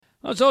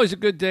Well, it's always a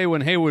good day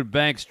when Haywood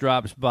Banks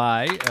drops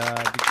by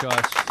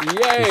because he's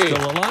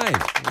still alive.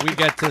 We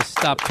get to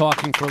stop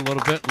talking for a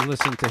little bit and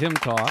listen to him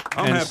talk.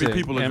 I'm happy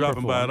people are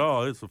dropping perform. by at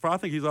all. I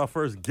think he's our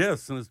first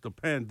guest since the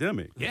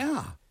pandemic.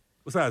 Yeah.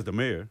 Besides the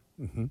mayor.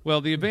 Mm-hmm.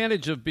 Well, the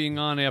advantage of being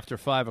on after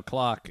 5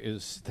 o'clock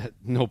is that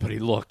nobody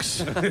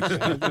looks.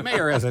 The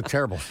mayor has a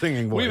terrible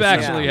singing voice. We've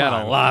actually had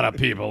a lot of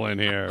people in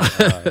here.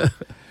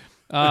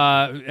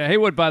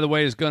 Haywood, by the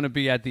way, is going to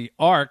be at the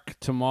Arc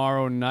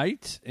tomorrow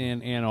night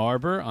in Ann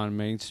Arbor on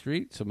Main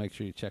Street, so make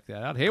sure you check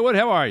that out. Haywood,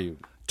 how are you?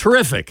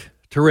 Terrific.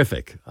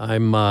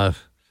 I'm.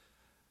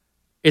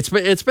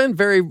 It's been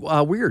very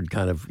weird,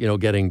 kind of,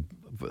 getting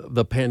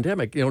the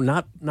pandemic,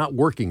 not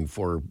working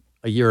for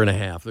a year and a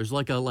half. There's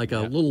like a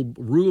little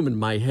room in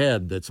my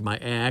head that's my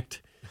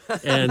act.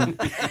 And,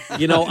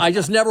 I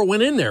just never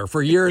went in there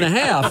for a year and a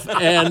half.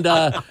 And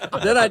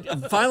then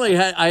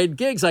I had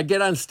gigs. I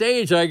get on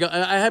stage. I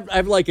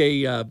have like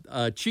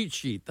a cheat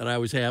sheet that I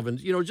was having,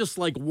 just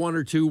like one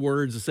or two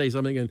words to say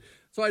something. And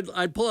so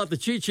I'd pull out the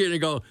cheat sheet and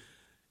go,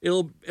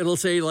 it'll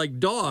say like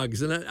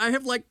dogs. And I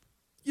have like,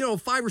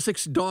 5 or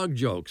 6 dog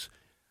jokes.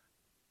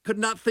 Could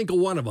not think of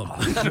one of them.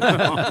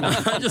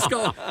 I just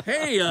go,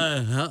 hey,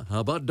 how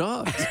about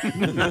dogs?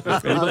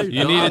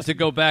 You needed to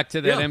go back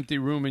to that empty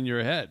room in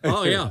your head.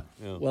 Oh, yeah.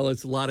 Well,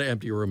 it's a lot of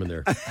empty room in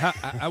there.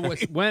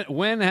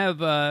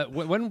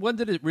 When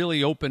did it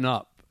really open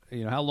up?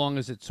 How long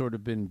has it sort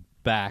of been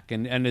back?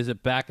 And is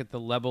it back at the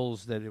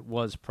levels that it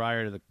was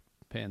prior to the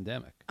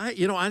pandemic? I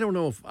don't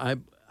know if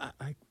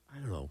I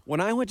don't know. When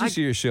I went to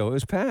see your show, it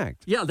was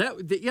packed. Yeah,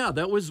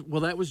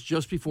 that was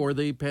just before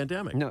the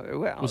pandemic. No,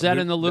 well, was that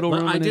in the little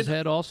room in his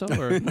head also?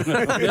 Or?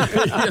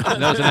 That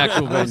was an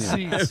actual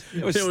venue.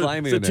 It was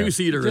slimy. It's a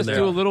 2-seater in there. Just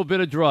do a little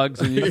bit of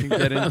drugs and you can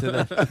get into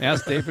the.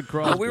 Ask David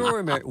Crosby. We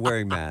were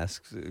wearing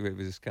masks. It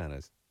was kind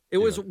of. It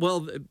was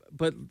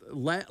but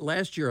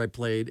last year I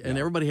played and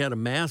everybody had a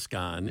mask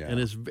on and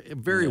it's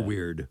very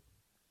weird.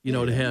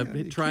 To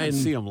have try and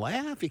see them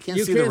laugh. You can't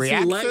see the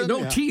reaction.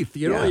 No teeth.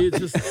 It's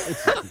just.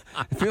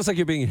 It feels like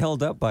you're being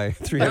held up by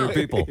 300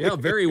 people. Yeah,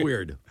 very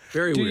weird.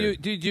 Very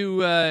weird. Did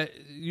you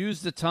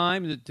use the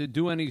time to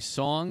do any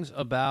songs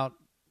about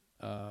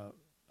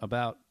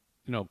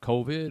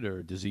COVID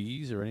or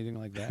disease or anything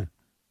like that?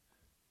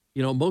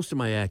 Most of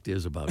my act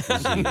is about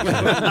disease.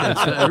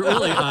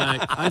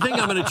 I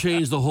think I'm going to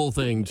change the whole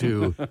thing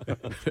to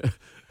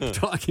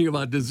talking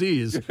about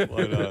disease.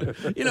 Why not?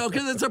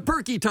 Because it's a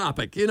perky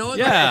topic.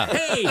 Yeah.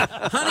 Hey,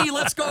 honey,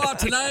 let's go out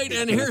tonight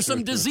and hear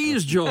some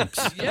disease jokes.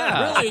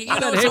 Yeah. Really.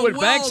 Haywood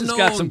Banks has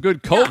got some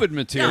good COVID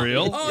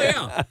material.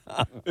 Yeah.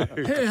 Oh, yeah.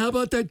 Hey, how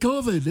about that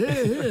COVID?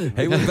 Hey.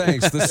 Haywood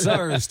Banks, the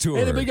SARS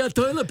tour. Hey, we got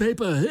toilet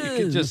paper. Hey. You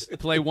can just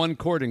play one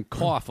chord and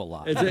cough a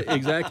lot.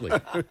 Exactly.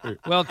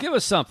 Well, give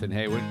us something,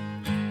 Haywood.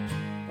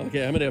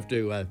 Okay, I'm going to have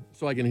to,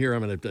 so I can hear,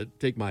 I'm going to have to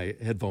take my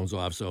headphones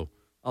off, so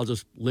I'll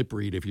just lip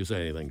read if you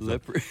say anything. So.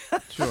 Lip read?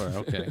 Sure,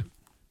 okay.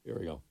 Here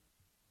we go.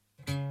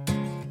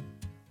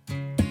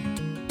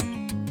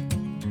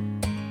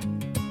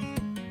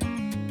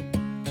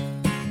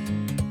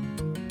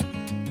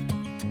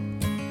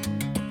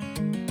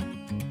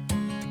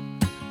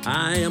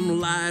 I am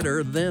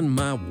lighter than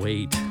my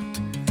weight.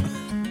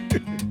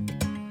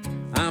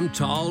 I'm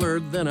taller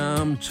than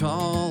I'm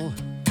tall.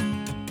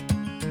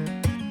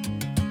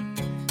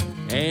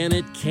 And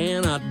it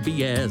cannot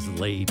be as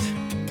late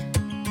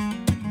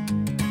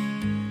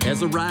as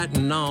the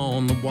writing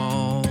on the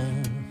wall.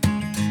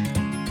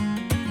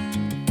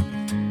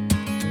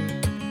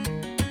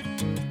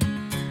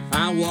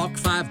 I walk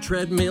 5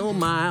 treadmill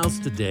miles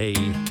today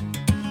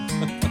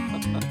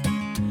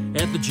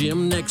at the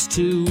gym next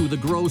to the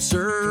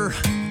grocer.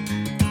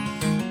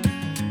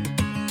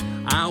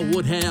 I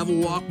would have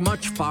walked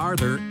much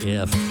farther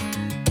if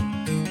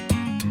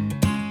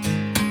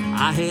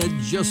I had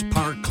just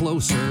parked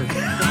closer.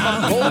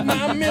 I hold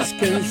my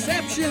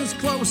misconceptions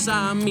close,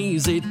 I'm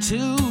easy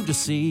to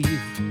deceive.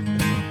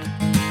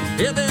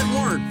 If it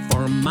weren't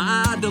for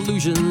my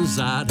delusions,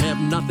 I'd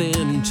have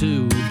nothing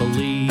to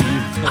believe.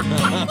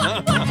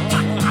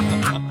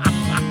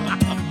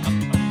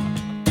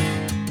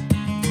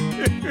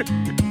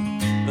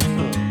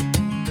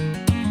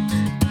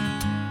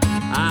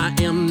 I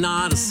am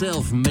not a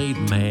self-made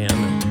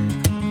man.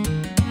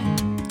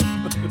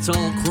 It's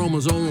all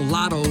chromosome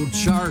lotto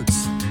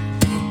charts.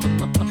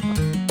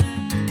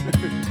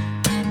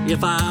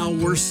 If I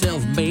were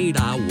self-made,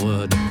 I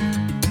would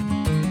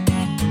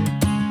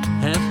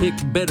have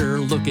picked better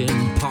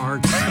looking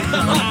parts.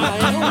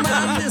 I own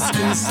my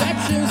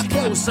misconceptions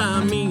close,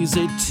 I'm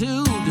easy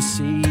to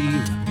deceive.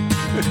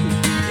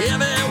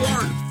 If it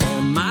weren't for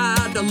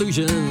my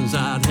delusions,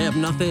 I'd have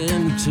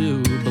nothing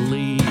to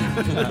believe.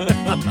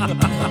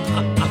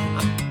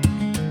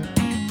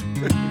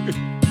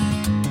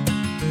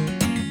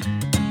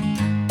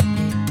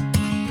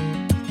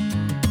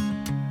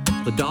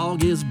 The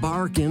dog is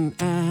barking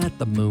at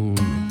the moon.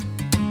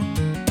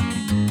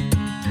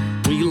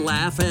 We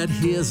laugh at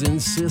his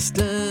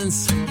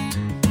insistence.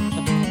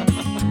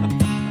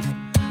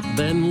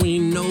 Then we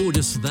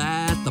notice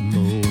that the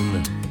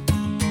moon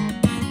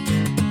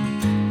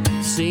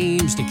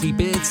seems to keep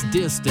its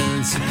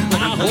distance.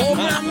 I hold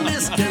my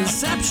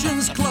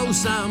misconceptions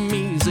close, I'm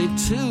easy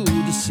to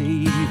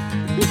deceive.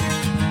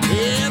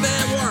 If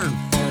it weren't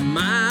for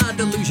my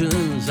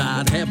delusions,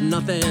 I'd have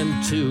nothing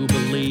to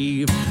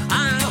believe.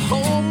 I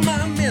hold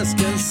my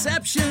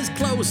misconceptions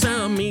close,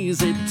 I'm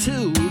easy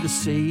to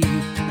deceive.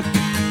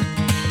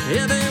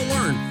 If it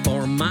weren't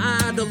for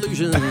my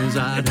delusions,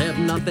 I'd have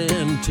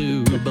nothing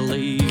to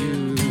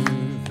believe.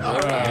 All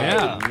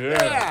right.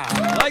 Yeah.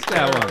 I like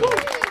that one.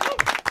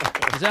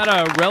 Is that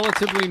a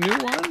relatively new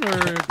one,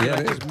 or did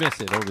I just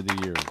miss it over the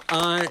years?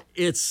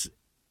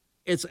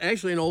 It's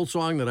actually an old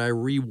song that I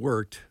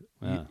reworked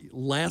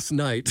last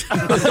night.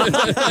 I'd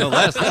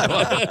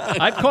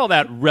call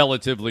that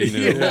relatively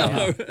new.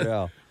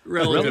 Yeah.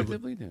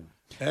 Relatively new.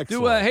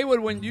 Excellent.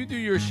 Haywood, when you do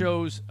your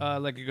shows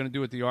like you're going to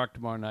do at the Arc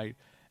tomorrow night,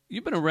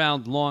 you've been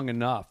around long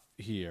enough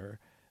here.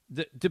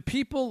 Do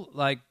people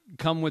like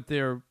come with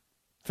their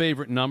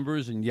favorite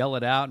numbers and yell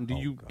it out? And do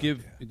you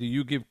give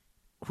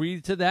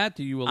creed to that?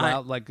 Do you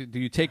allow do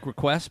you take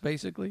requests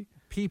basically?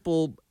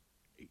 People,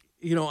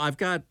 I've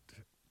got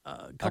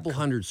a couple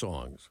hundred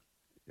songs,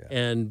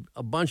 and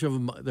a bunch of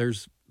them.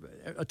 There's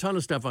a ton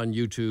of stuff on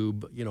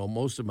YouTube.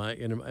 Most of my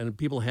and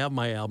people have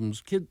my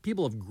albums.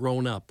 People have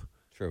grown up.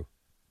 True.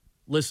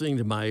 Listening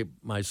to my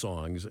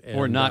songs, and,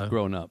 or not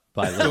grown up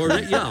by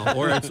listening.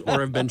 or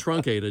have been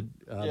truncated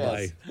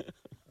by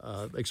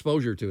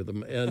exposure to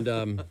them. And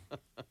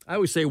I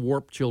always say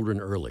warp children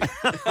early.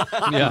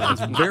 Yeah,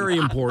 it's very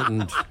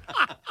important.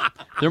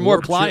 They're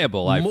more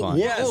pliable, I find.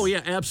 Yes. Oh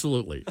yeah,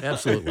 absolutely.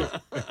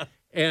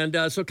 And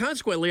so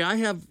consequently, I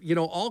have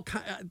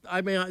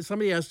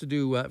somebody asked to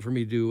do for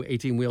me to do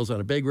 18 Wheels on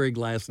a Big Rig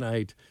last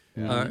night.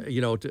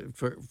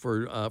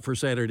 For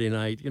Saturday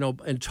night,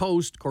 and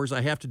Toast, of course, I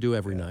have to do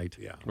every night.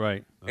 Yeah.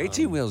 Right.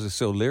 18 Wheels is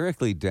so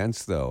lyrically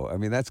dense, though. I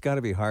mean, that's got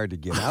to be hard to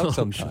get out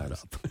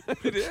sometimes.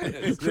 It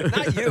is.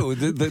 Not you,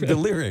 the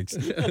lyrics.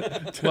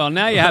 Well,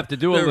 now you have to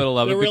do a little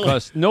of it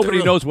because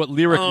nobody knows what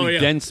lyrically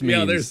dense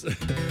means.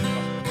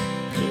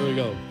 Here we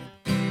go.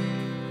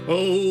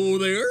 Oh,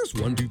 there's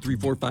 1, 2, 3,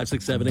 4, 5,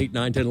 6, 7, 8,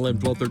 9, 10,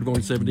 11, 12, 13,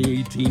 14, 17,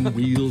 18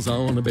 wheels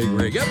on a big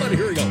rig. Yeah, buddy,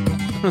 here we go.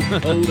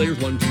 Oh, there's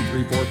 1, 2,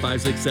 3, 4,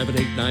 5, 6, 7,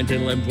 8, 9,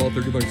 10, 11, 12,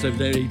 13, 14,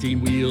 17,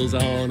 18 wheels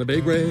on a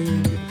big rig.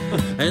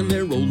 And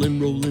they're rolling.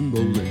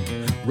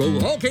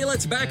 Roll. Okay,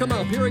 let's back them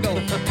up. Here we go.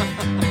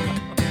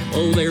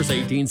 Oh, there's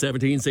 18,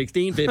 17,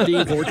 16,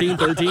 15, 14,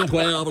 13,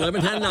 12,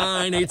 11, 10,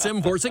 9, 8,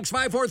 7, 4, 6,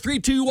 5, 4, 3,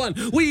 2, 1.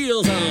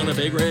 Wheels on a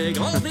big rig.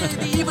 All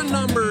the even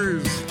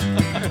numbers.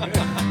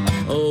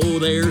 Oh,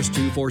 there's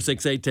 2, 4,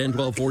 6, 8, 10,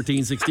 12,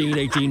 14, 16,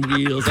 18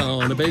 wheels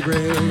on a big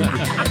rig.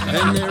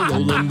 And they're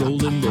rolling.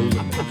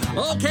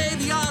 Okay,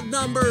 the odd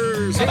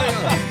numbers. Here we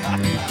go.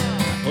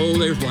 Oh,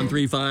 there's 1,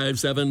 3, 5,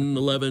 7,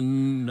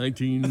 11,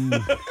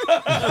 19,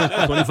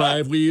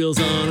 25 wheels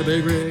on a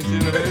big rig.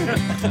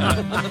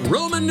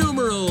 Roman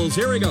numerals.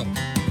 Here we go.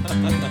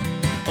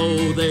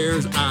 Oh,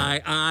 there's I,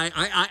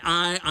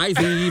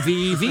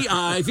 V,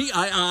 I,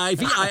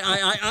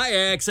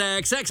 X, I,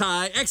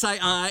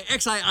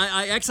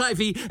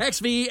 XIV,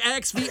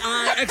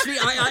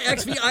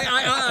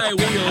 XVI,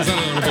 wheels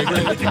on a big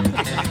rig.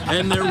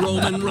 And they're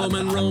Roman.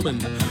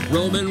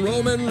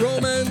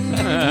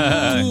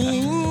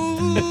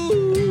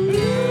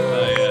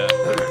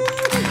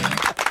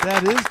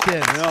 That is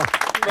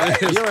dense. See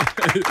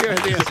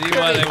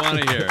why they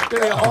want to hear it.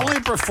 You're the only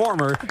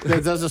performer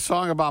that does a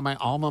song about my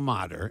alma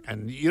mater,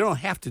 and you don't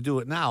have to do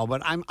it now,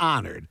 but I'm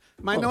honored.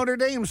 My Notre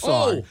Dame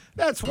song.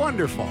 That's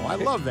wonderful. I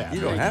love that.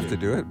 You don't have to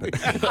do it, but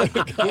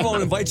we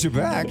won't invite you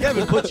back.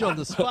 Kevin put you on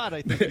the spot,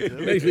 I think.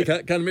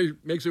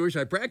 It makes me wish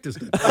I practiced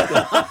it.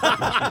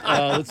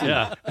 Let's see.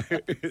 Yeah.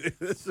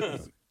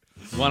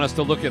 Want us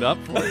to look it up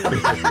for you?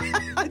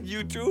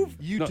 YouTube?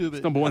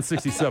 It's number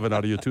 167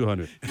 out of your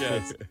 200.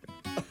 Yes.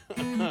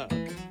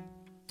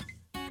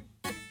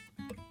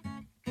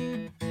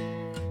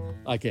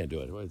 I can't do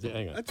it.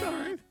 Hang on. That's all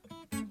right.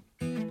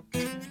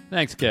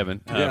 Thanks,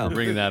 Kevin, for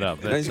bringing that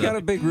up. He's got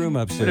a big room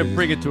upstairs. Going to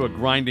bring it to a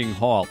grinding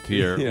halt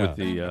here with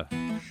the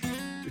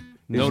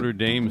Notre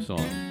Dame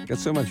song. Got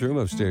so much room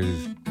upstairs,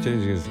 he's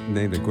changing his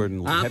name to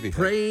Gordon I Heavy.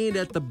 prayed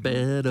at the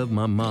bed of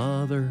my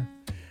mother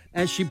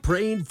as she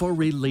prayed for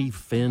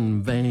relief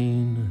in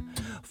vain.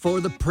 For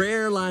the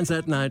prayer lines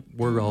that night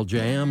were all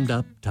jammed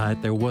up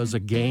tight. There was a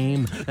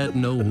game at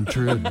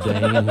Notre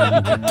Dame.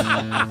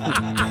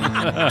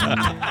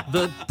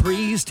 The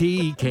priest,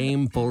 he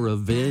came for a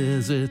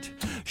visit.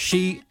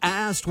 She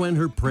asked when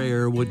her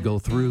prayer would go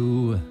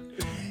through.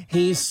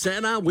 He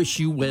said, I wish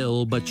you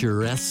well, but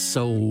you're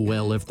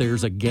SOL if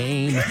there's a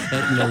game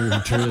at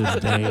Notre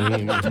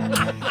Dame.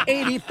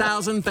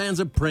 80,000 fans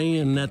are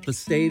praying at the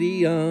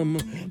stadium.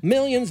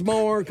 Millions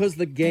more because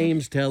the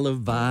game's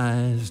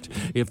televised.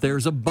 If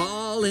there's a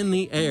ball in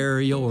the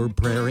air, your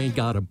prayer ain't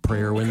got a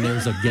prayer when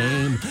there's a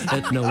game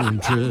at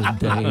Notre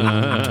Dame.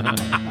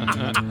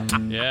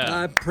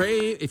 Yeah. I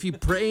pray, if you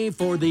pray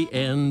for the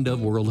end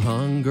of world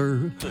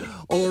hunger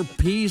or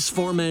peace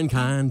for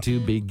mankind to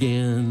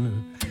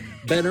begin,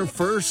 Better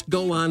first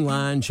go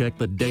online, check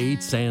the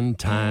dates and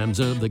times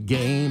of the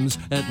games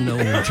at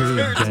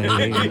Notre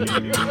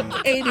Dame.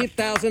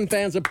 80,000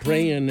 fans are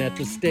praying at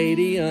the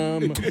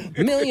stadium.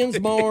 Millions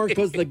more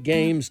because the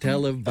game's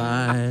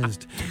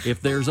televised.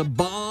 If there's a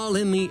ball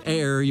in the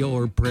air,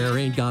 your prayer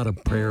ain't got a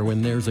prayer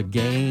when there's a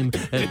game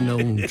at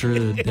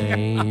Notre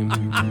Dame.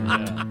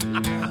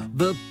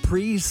 The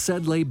priest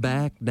said, lay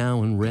back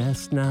now and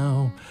rest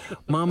now.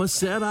 Mama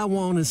said, I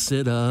want to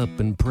sit up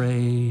and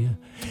pray.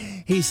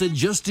 He said,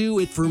 just do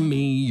it for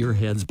me. Your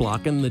head's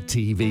blocking the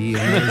TV,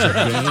 and there's a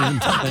game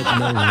at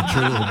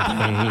Notre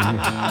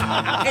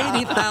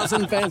Dame.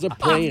 80,000 fans are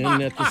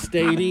praying at the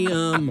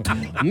stadium.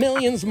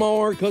 Millions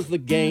more because the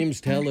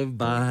game's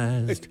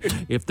televised.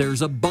 If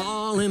there's a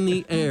ball in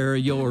the air,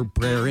 your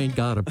prayer ain't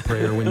got a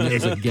prayer when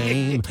there's a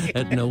game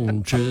at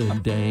Notre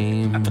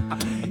Dame.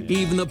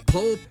 Even the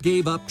Pope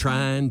gave up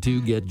trying to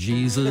get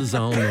Jesus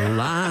on the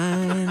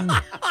line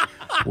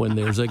when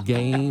there's a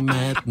game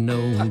at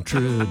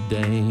Notre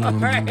Dame.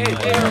 May you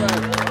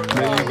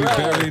be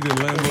buried in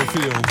Lambeau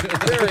Field.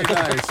 Very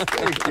nice.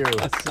 Thank you.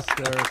 That's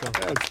hysterical.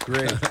 That's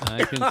great.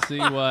 I can see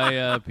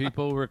why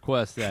people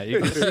request that.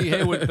 You can see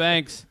Haywood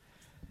Banks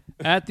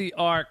at the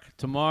Arc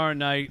tomorrow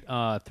night,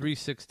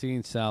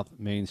 316 South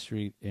Main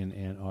Street in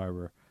Ann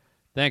Arbor.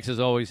 Thanks as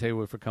always,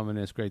 Haywood, for coming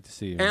in. It's great to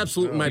see you.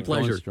 Absolutely, my Keep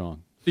going pleasure.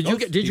 Strong. Did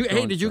you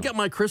strong. get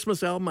my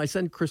Christmas album? I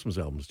send Christmas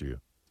albums to you.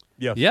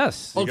 Yes.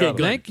 Yes. Okay, got it.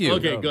 good. Thank you.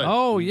 Okay, good.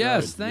 Oh,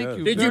 yes. Thank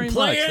you. Did very you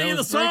play much. any of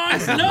That the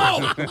was songs?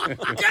 No.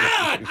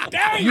 God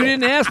damn You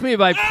didn't ask me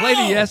if I played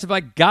it. You asked if I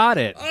got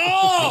it.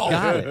 Oh.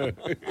 Got it.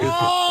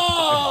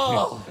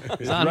 Oh.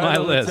 It's on my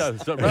list.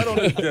 Right on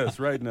the desk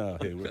right now.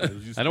 Hey,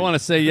 I don't want to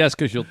say yes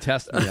because you'll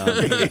test me on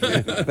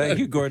it. Thank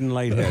you, Gordon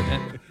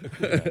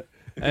Lighthead.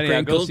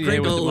 Anyhow, go Crinkle, see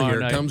Haywood crinkle, tomorrow here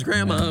night. comes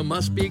Grandma.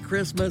 Must be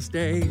Christmas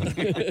Day.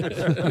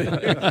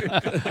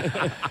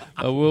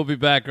 We'll be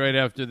back right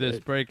after this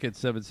break at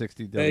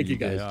 760 WJR. Thank you,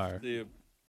 guys. See you.